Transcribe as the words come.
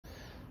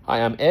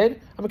Hi, I'm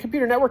Ed. I'm a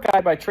computer network guy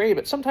by trade,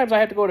 but sometimes I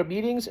have to go to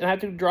meetings and I have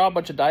to draw a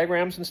bunch of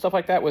diagrams and stuff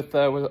like that with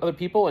other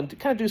people and to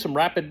kind of do some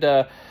rapid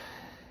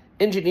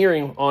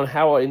engineering on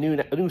how a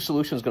new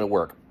solution is going to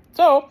work.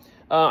 So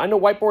I know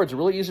Whiteboard's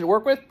really easy to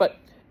work with, but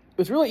it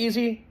was really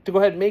easy to go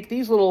ahead and make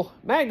these little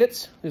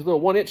magnets, these little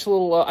 1-inch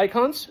little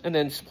icons, and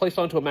then place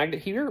onto a magnet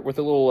here with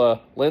a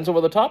little lens over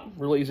the top.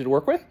 Really easy to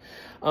work with.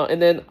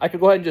 And then I could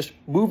go ahead and just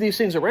move these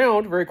things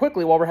around very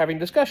quickly while we're having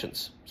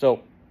discussions.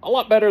 So a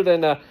lot better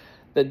than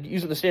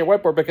using the standard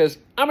whiteboard, because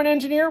I'm an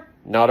engineer,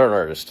 not an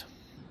artist.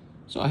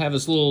 So I have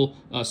this little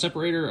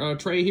separator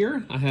tray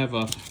here. I have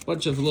a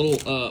bunch of little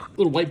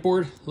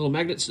whiteboard, little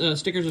magnet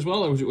stickers as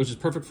well, which is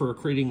perfect for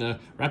creating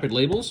rapid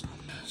labels.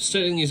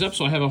 Setting these up,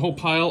 so I have a whole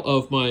pile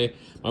of my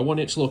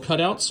 1-inch little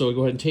cutouts. So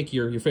go ahead and take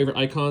your favorite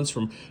icons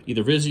from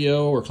either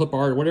Visio or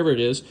clipart or whatever it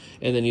is,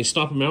 and then you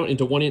stomp them out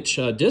into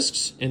 1-inch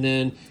discs, and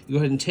then you go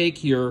ahead and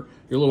take your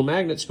little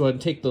magnets, go ahead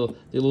and take the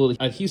little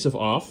adhesive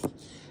off,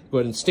 go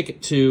ahead and stick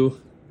it to,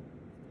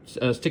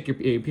 stick your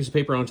piece of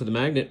paper onto the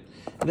magnet,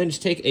 and then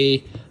just take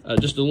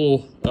just a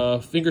little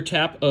finger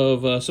tap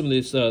of some of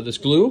this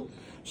glue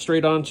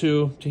straight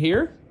onto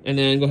here, and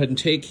then go ahead and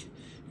take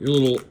your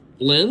little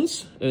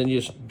lens and you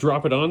just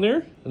drop it on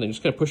there, and then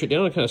just kind of push it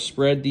down and kind of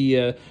spread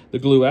the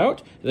glue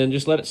out, and then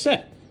just let it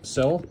set.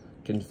 So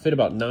can fit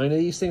about 9 of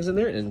these things in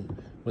there, and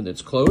when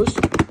it's closed,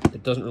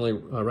 it doesn't really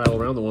rattle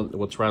around.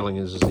 What's rattling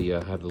is the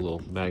have the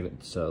little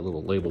magnets,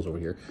 little labels over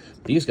here.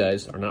 These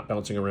guys are not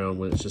bouncing around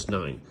when it's just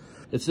 9.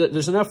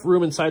 There's enough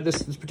room inside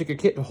this particular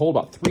kit to hold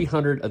about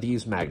 300 of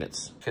these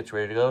magnets. Kit's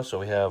ready to go. So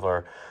we have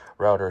our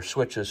router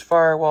switches,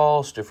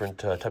 firewalls, different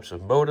types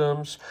of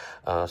modems,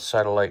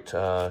 satellite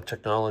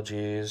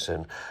technologies,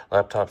 and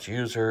laptops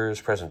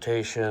users,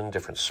 presentation,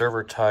 different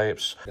server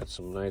types. Got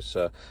some nice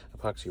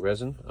epoxy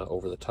resin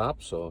over the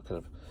top, so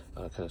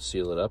I'll kind of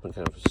seal it up and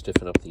kind of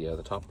stiffen up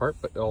the top part,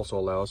 but it also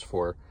allows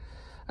for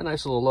a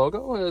nice little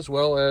logo, as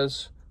well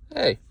as,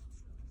 hey,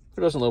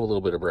 who doesn't love a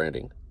little bit of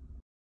branding?